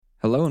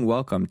Hello and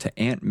welcome to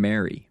Aunt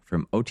Mary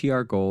from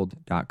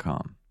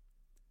OTRGold.com.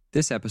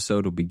 This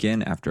episode will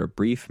begin after a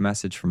brief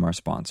message from our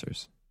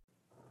sponsors.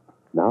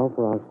 Now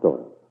for our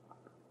story.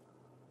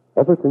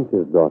 Ever since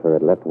his daughter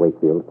had left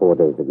Wakefield 4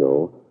 days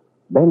ago,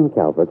 Ben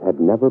Calvert had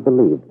never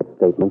believed the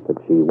statement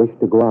that she wished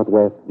to go out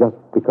west just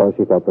because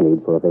she felt the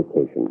need for a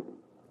vacation.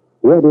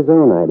 He had his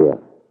own idea,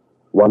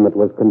 one that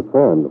was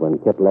confirmed when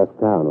Kit left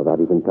town without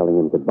even telling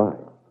him goodbye.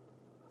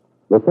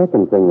 The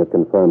second thing that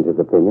confirmed his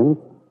opinion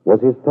was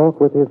his talk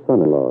with his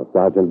son-in-law,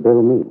 Sergeant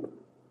Bill Meade.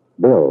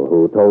 Bill,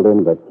 who told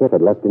him that Kit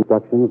had left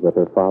instructions that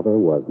her father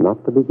was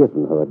not to be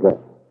given her address.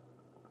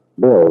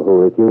 Bill,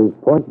 who refused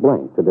point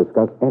blank to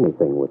discuss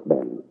anything with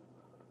Ben.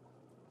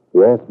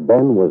 Yes,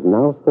 Ben was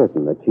now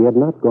certain that she had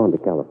not gone to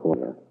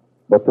California,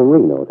 but to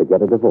Reno to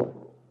get a divorce.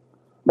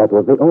 That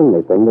was the only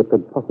thing that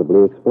could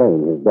possibly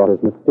explain his daughter's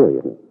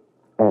mysteriousness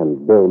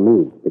and Bill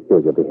Meade's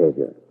peculiar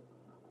behavior.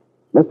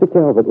 Mr.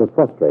 Calvert was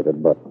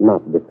frustrated, but not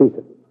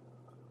defeated.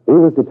 He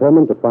was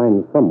determined to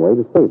find some way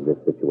to save this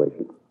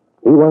situation.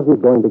 He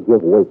wasn't going to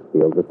give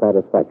Wakefield the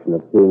satisfaction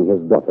of seeing his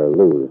daughter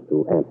lose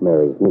to Aunt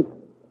Mary's niece.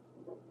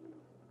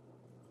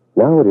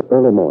 Now it is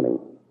early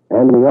morning,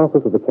 and in the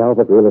office of the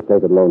Calvert Real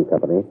Estate and Loan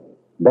Company,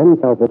 Ben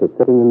Calvert is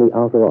sitting in the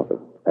outer office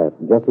at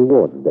Jesse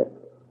Ward's desk.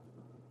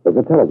 There's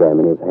a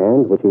telegram in his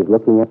hand, which he's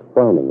looking at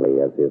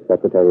frowningly as his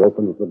secretary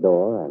opens the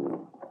door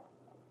and...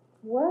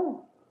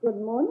 Well,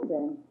 good morning,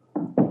 Ben.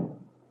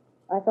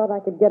 I thought I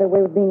could get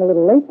away with being a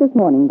little late this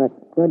morning, but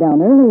you're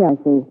down early, I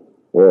see.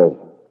 Yes.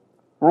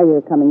 Are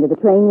you coming to the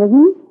train with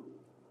me?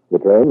 The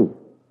train?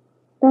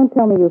 Don't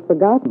tell me you've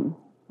forgotten.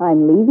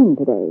 I'm leaving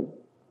today.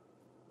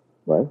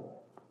 What?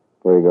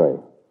 Where are you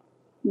going?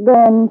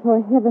 Ben, for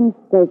heaven's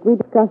sake, we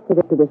discussed it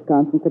up to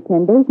Wisconsin for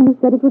 10 days, and you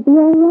said it would be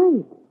all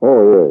right.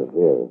 Oh,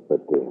 yes,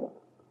 but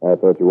I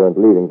thought you weren't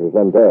leaving for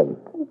some time.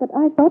 But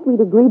I thought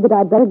we'd agreed that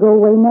I'd better go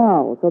away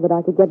now so that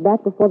I could get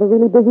back before the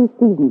really busy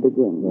season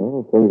begins.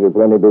 Well, things are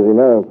plenty busy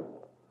now.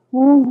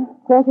 Well,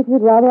 of course, if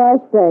you'd rather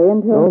I stay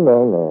until...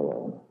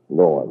 No.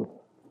 Go on.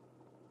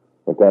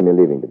 What time are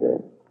you leaving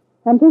today?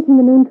 I'm taking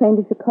the noon train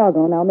to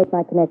Chicago, and I'll make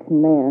my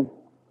connection there.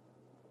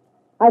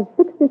 I've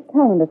fixed this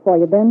calendar for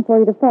you, Ben, for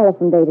you to follow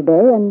from day to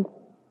day, and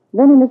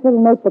then in this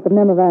little notebook of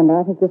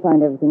memoranda, I think you'll find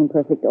everything in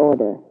perfect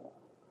order.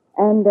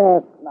 And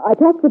I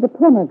talked with the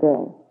plumber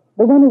girl,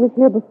 the one who was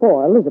here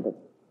before, Elizabeth.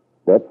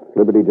 That's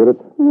Liberty did it?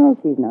 Oh,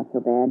 she's not so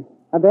bad.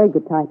 A very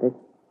good typist.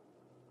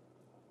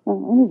 Well,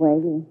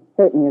 anyway, you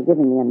certainly are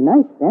giving me a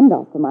nice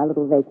send-off for my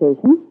little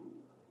vacation.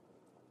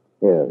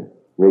 Here,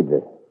 read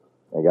this.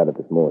 I got it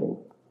this morning.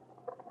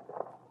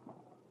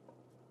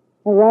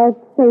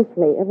 Arrived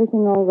safely.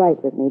 Everything all right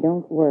with me.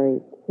 Don't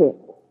worry. Kit.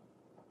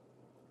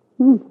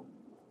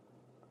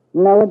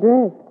 No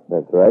address.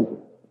 That's right.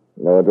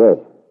 No address.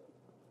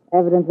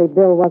 Evidently,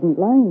 Bill wasn't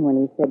lying when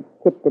he said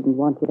Kit didn't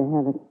want you to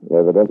have it.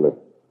 Evidently.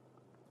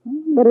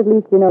 But at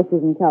least you know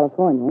she's in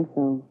California,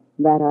 so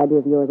that idea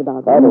of yours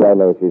about... How do I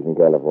know she's in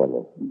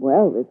California?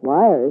 Well, this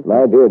wire is...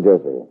 My dear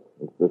Jesse,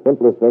 it's the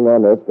simplest thing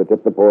on earth to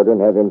tip the porter and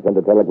have him send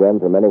a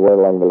telegram from anywhere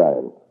along the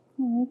line.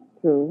 Oh,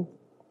 that's true.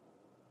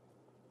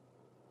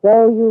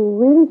 So you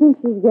really think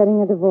she's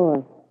getting a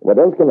divorce? What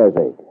else can I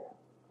think?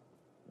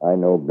 I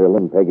know Bill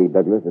and Peggy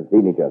Douglas have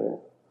seen each other.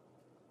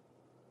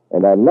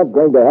 And I'm not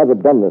going to have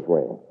it done this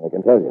way, I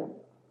can tell you.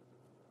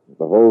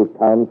 The whole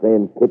town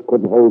saying Kit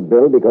couldn't hold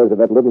Bill because of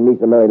that little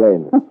niece of Mary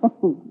Lane.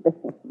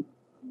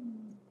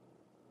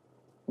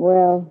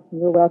 Well,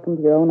 you're welcome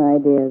to your own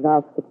ideas.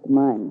 I'll stick to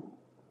mine.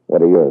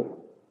 What are yours?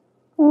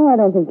 Oh, I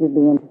don't think you'd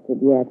be interested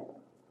yet.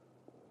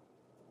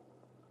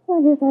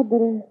 I guess I'd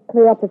better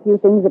clear up a few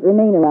things that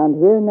remain around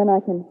here, and then I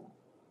can...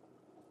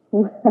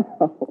 Well,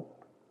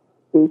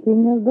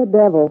 speaking of the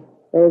devil,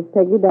 there's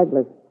Peggy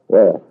Douglas.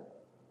 Where?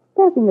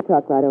 Passing the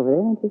truck right over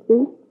there, don't you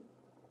see?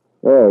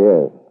 Oh,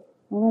 yes.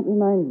 Well, that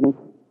reminds me.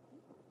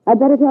 I'd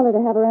better tell her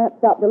to have her aunt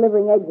stop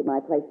delivering eggs at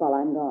my place while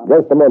I'm gone.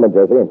 Just a moment,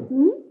 Jesse.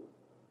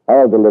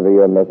 I'll deliver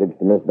your message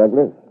to Miss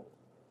Douglas.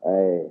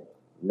 I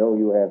know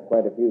you have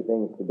quite a few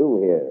things to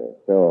do here,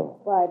 so...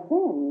 Why,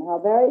 Ben,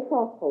 how very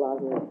thoughtful of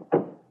you.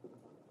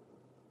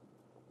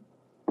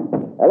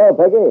 Hello,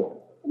 Peggy.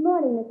 Good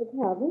morning, Mr.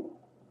 Calvert.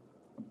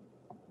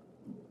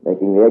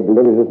 Making the egg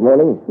deliveries this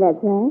morning?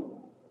 That's right.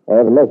 I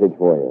have a message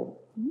for you.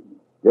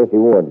 Jessie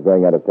Ward's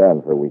going out of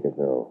town for a week or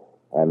so.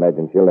 I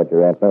imagine she'll let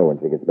your aunt know when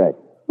she gets back.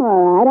 All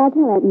right, I'll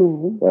tell Aunt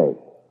Mary. Thanks.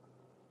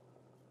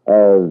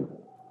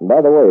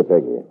 By the way,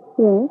 Peggy.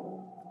 Yes?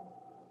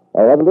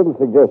 I have a little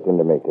suggestion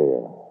to make to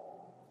you.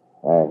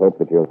 I hope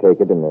that you'll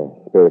take it in the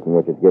spirit in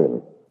which it's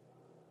given.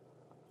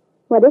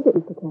 What is it,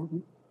 Mr.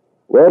 Calvin?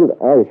 Well,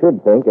 I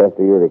should think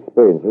after your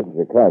experiences in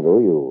Chicago,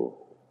 you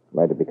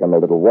might have become a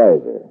little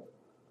wiser.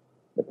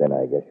 But then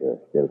I guess you're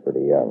still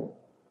pretty young.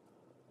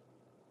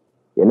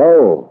 You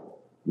know,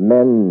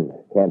 men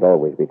can't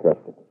always be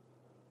trusted.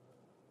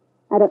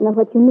 I don't know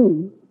what you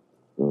mean.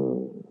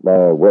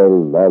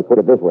 Well, I'll put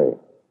it this way.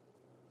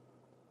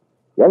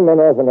 Young men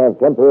often have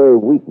temporary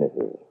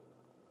weaknesses.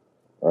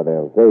 Or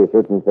they'll say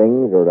certain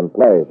things or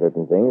imply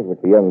certain things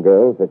which a young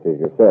girl such as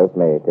yourself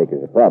may take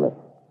as a promise.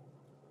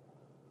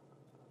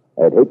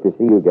 I'd hate to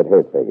see you get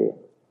hurt, Peggy.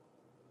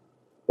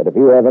 But if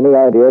you have any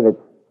idea that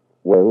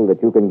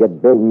you can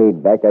get Bill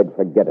Meade back, I'd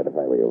forget it if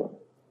I were you.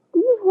 Do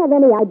you have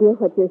any idea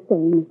what you're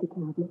saying, Mr.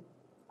 Calvert?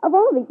 Of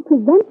all these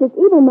presumptuous,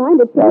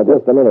 evil-minded Now, people...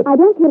 just a minute. I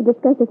don't care to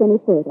discuss this any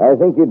further. I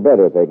think you'd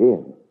better, Peggy.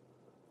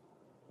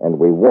 And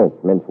we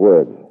won't mince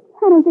words.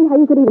 I don't see how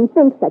you could even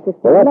think such a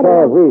thing. Well, that's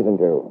our reason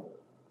to.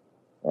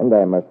 And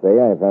I must say,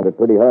 I found it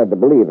pretty hard to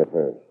believe at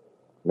first,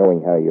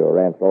 knowing how your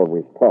aunt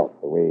always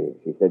talked, the way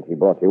she said she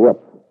brought you up,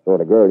 the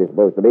sort of girl you're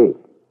supposed to be.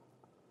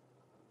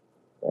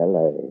 Well,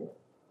 I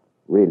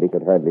really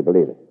could hardly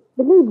believe it.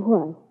 Believe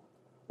what?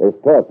 There's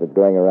talk that's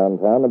going around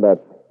town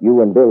about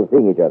you and Bill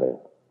seeing each other.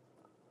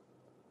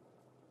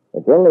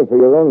 It's only for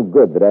your own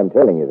good that I'm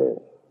telling you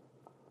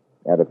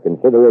this. Out of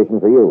consideration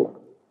for you.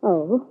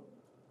 Oh?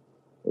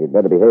 You'd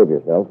better behave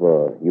yourself,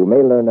 or you may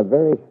learn a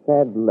very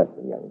sad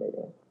lesson, young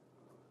lady.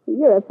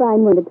 You're a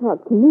fine one to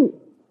talk to me.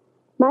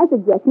 My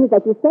suggestion is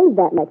that you save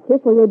that lecture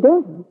for your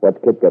daughter. What's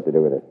Kit got to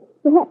do with it?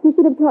 Perhaps you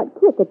should have taught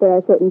Kit that there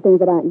are certain things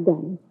that aren't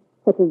done,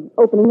 such as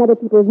opening other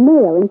people's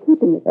mail and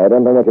keeping it. I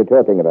don't know what you're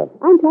talking about.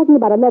 I'm talking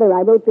about a letter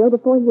I wrote Bill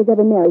before he was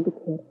ever married to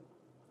Kit.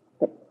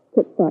 But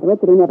Kit thought of it,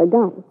 but he never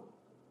got it.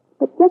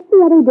 But just the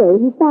other day,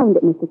 he found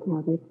it, Mr.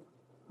 Calvert.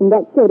 And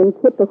that showed him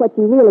Kit for what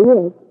she really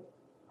is.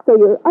 So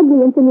your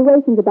ugly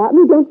insinuations about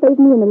me don't faze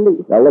me in the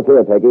least. Now, look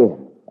here, Peggy.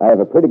 I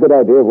have a pretty good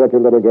idea of what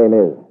your little game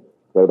is.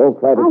 So don't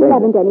try to I change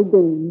haven't it. any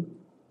game.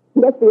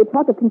 Just for your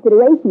talk of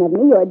consideration of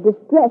me, your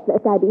distress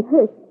lest I be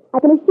hurt,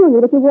 I can assure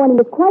you that your warning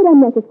is quite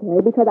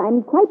unnecessary because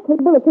I'm quite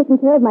capable of taking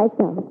care of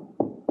myself.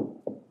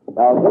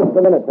 Now, just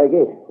a minute,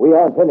 Peggy. We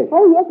aren't finished.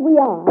 Oh, yes, we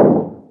are.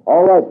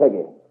 All right,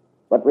 Peggy.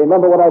 But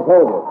remember what I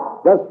told you.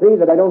 Just see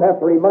that I don't have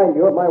to remind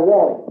you of my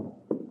warning.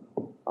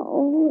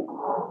 Oh.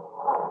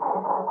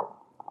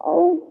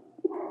 Oh.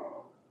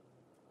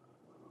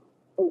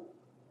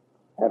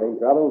 Having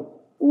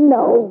trouble?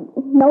 No,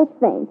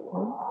 thank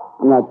you.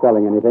 I'm not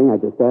selling anything. I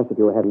just asked if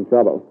you were having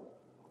trouble.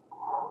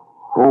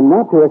 I'm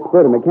not too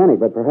expert a mechanic,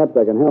 but perhaps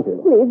I can help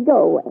you. Please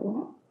go away.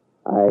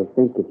 I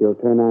think if you'll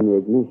turn on the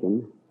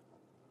ignition.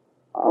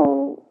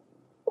 Oh.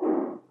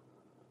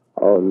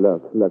 Oh,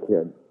 look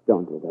here.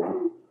 Don't do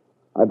that.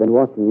 I've been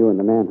watching you and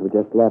the man who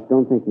just left.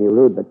 Don't think me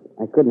rude, but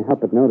I couldn't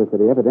help but notice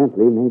that he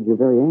evidently made you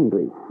very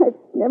angry. I've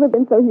never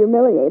been so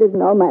humiliated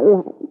in all my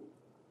life.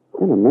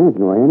 Can't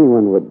imagine why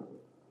anyone would...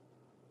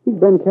 He's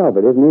Ben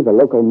Calvert, isn't he? The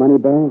local money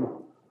bag?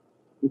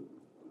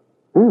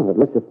 Oh, it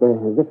looks as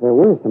if there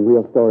were some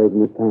real stories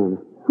in this town.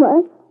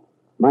 What?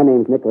 My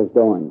name's Nicholas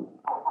Dorn.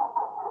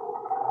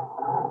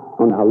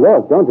 Oh, now,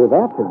 look, don't do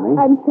that to me.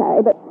 I'm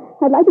sorry, but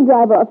I'd like to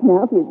drive off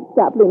now if you'd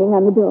stop leaning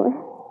on the door.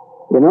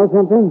 You know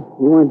something?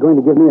 You weren't going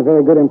to give me a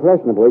very good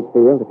impression of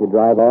Wakefield if you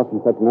drive off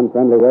in such an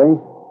unfriendly way.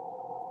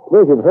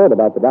 Suppose you've heard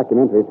about the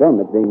documentary film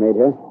that's being made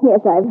here.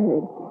 Yes, I've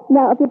heard.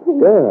 Now, if you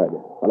please... Good.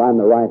 Well, I'm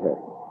the writer.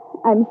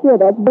 I'm sure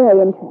that's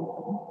very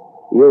interesting.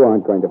 You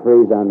aren't going to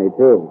freeze on me,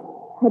 too.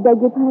 I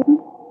beg your pardon?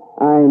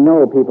 I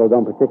know people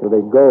don't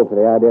particularly go for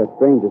the idea of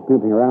strangers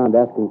snooping around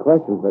asking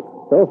questions, but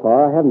so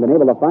far I haven't been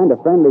able to find a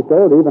friendly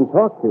soul to even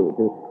talk to.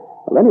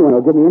 Well, anyone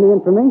will give me any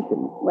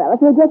information. Well,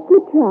 if you'll just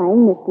keep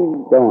trying,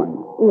 Mr. Dorn.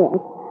 Yes.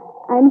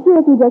 I'm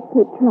sure if you just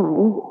keep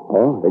trying...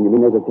 Oh, then you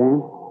mean there's a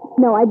chance?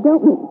 No, I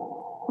don't mean...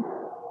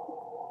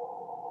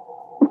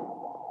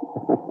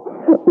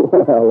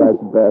 Well,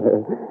 that's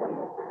better.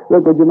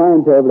 Look, would you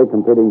mind terribly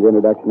completing the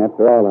introduction?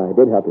 After all, I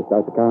did help you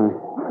start the car.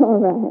 All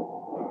right.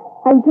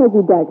 I'm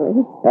Peggy Douglas.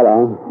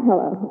 Hello.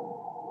 Hello.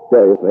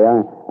 Seriously,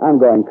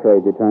 I'm going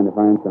crazy trying to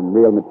find some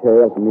real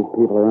material from these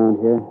people around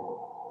here.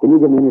 Can you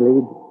give me any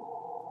leads?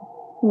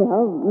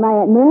 Well,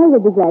 my Aunt Mary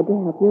would be glad to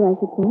help you, I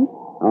should think.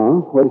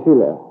 Oh? Where does she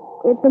live?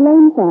 It's the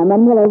Lane Farm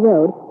on Willow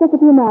Road, just a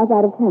few miles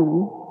out of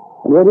town.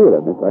 And where do you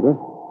live, Miss Douglas?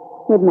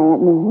 With my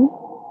Aunt Mary.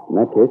 In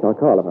that case, I'll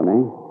call if I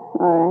may.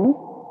 All right.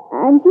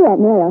 I'm sure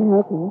Aunt Mary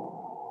will help you.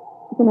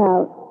 So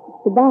now,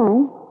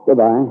 goodbye.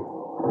 Goodbye.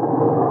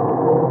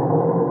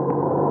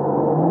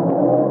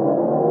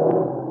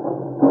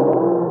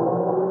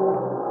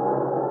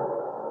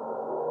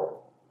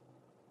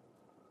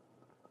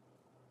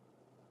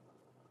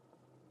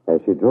 As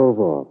she drove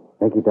off,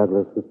 Peggy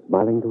Douglas was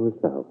smiling to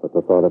herself at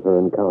the thought of her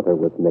encounter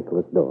with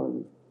Nicholas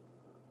Dorn.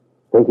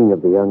 Thinking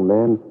of the young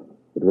man,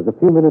 it was a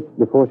few minutes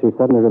before she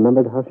suddenly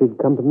remembered how she'd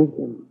come to meet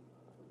him.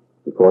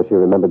 Before she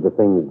remembered the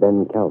things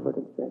Ben Calvert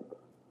had said,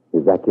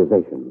 his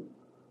accusations.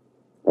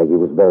 Peggy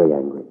was very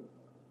angry,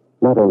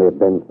 not only at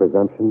Ben's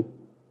presumption,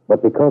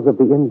 but because of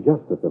the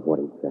injustice of what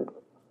he'd said.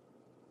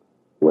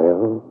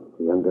 Well,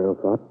 the young girl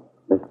thought,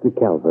 Mr.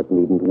 Calvert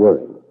needn't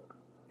worry.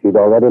 She'd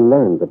already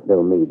learned that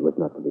Bill Meade was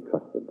not to be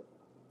trusted.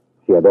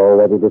 She had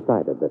already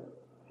decided that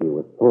she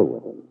was through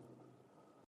with him.